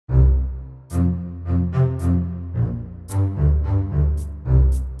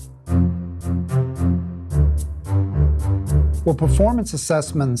Well, performance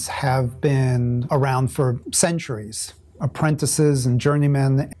assessments have been around for centuries. Apprentices and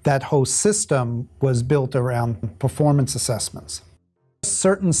journeymen, that whole system was built around performance assessments.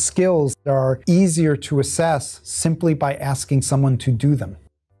 Certain skills are easier to assess simply by asking someone to do them.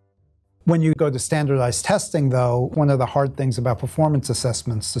 When you go to standardized testing, though, one of the hard things about performance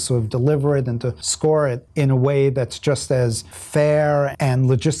assessments is to sort of deliver it and to score it in a way that's just as fair and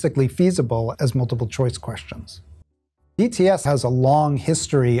logistically feasible as multiple choice questions. ETS has a long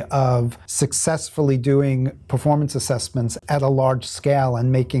history of successfully doing performance assessments at a large scale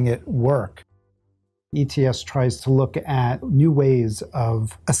and making it work. ETS tries to look at new ways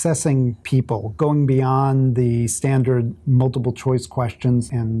of assessing people, going beyond the standard multiple choice questions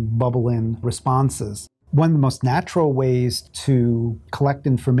and bubble-in responses. One of the most natural ways to collect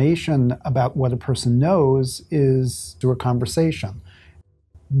information about what a person knows is through a conversation.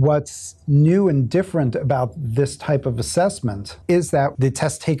 What's new and different about this type of assessment is that the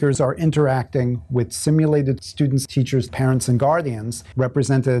test takers are interacting with simulated students, teachers, parents, and guardians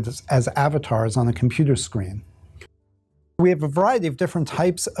represented as avatars on a computer screen. We have a variety of different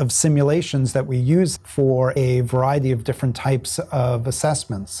types of simulations that we use for a variety of different types of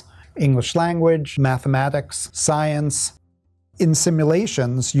assessments: English language, mathematics, science. In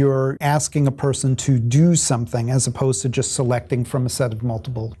simulations, you're asking a person to do something as opposed to just selecting from a set of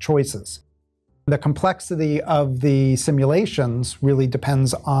multiple choices. The complexity of the simulations really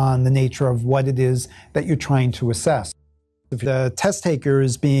depends on the nature of what it is that you're trying to assess. If the test taker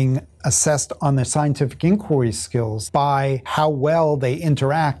is being assessed on their scientific inquiry skills by how well they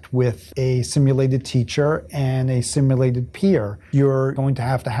interact with a simulated teacher and a simulated peer, you're going to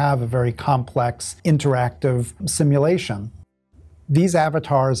have a very complex interactive simulation. These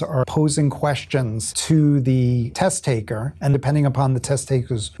avatars are posing questions to the test taker, and depending upon the test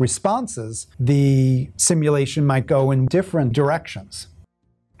taker's responses, the simulation might go in different directions.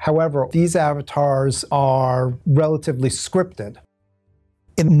 However, these avatars are relatively scripted.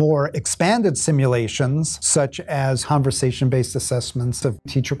 In more expanded simulations, such as conversation-based assessments of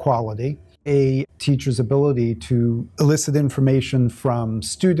teacher quality, a teacher's ability to elicit information from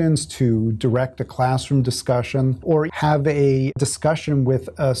students, to direct a classroom discussion, or have a discussion with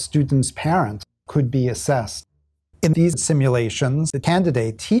a student's parent could be assessed. In these simulations, the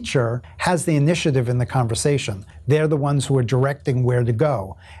candidate teacher has the initiative in the conversation. They're the ones who are directing where to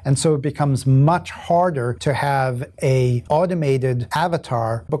go. And so it becomes much harder to have an automated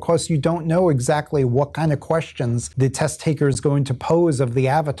avatar because you don't know exactly what kind of questions the test taker is going to pose of the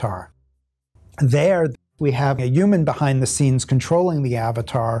avatar. There, we have a human behind the scenes controlling the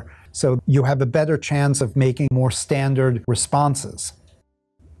avatar, so you have a better chance of making more standard responses.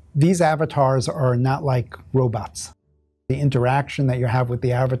 These avatars are not like robots. The interaction that you have with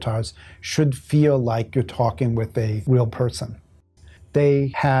the avatars should feel like you're talking with a real person.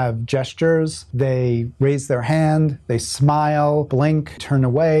 They have gestures, they raise their hand, they smile, blink, turn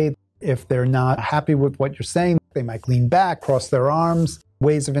away. If they're not happy with what you're saying, they might lean back, cross their arms.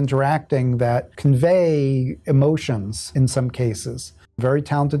 Ways of interacting that convey emotions in some cases. Very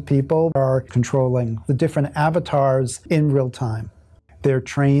talented people are controlling the different avatars in real time. They're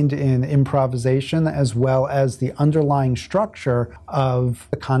trained in improvisation as well as the underlying structure of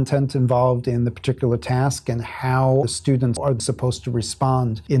the content involved in the particular task and how the students are supposed to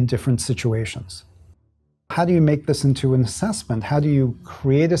respond in different situations. How do you make this into an assessment? How do you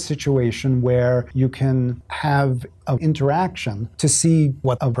create a situation where you can have an interaction to see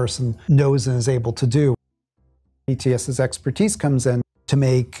what a person knows and is able to do? ETS's expertise comes in to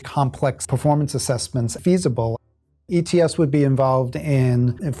make complex performance assessments feasible. ETS would be involved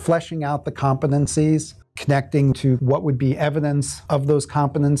in fleshing out the competencies, connecting to what would be evidence of those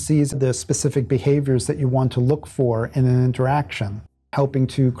competencies, the specific behaviors that you want to look for in an interaction, helping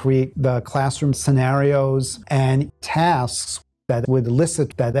to create the classroom scenarios and tasks that would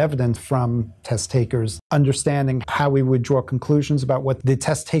elicit that evidence from test takers, understanding how we would draw conclusions about what the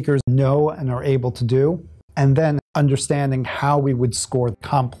test takers know and are able to do, and then understanding how we would score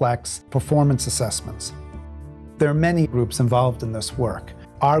complex performance assessments. There are many groups involved in this work.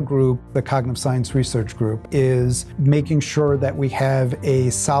 Our group, the Cognitive Science Research Group, is making sure that we have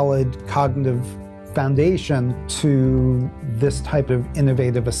a solid cognitive foundation to this type of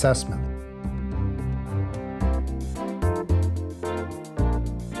innovative assessment.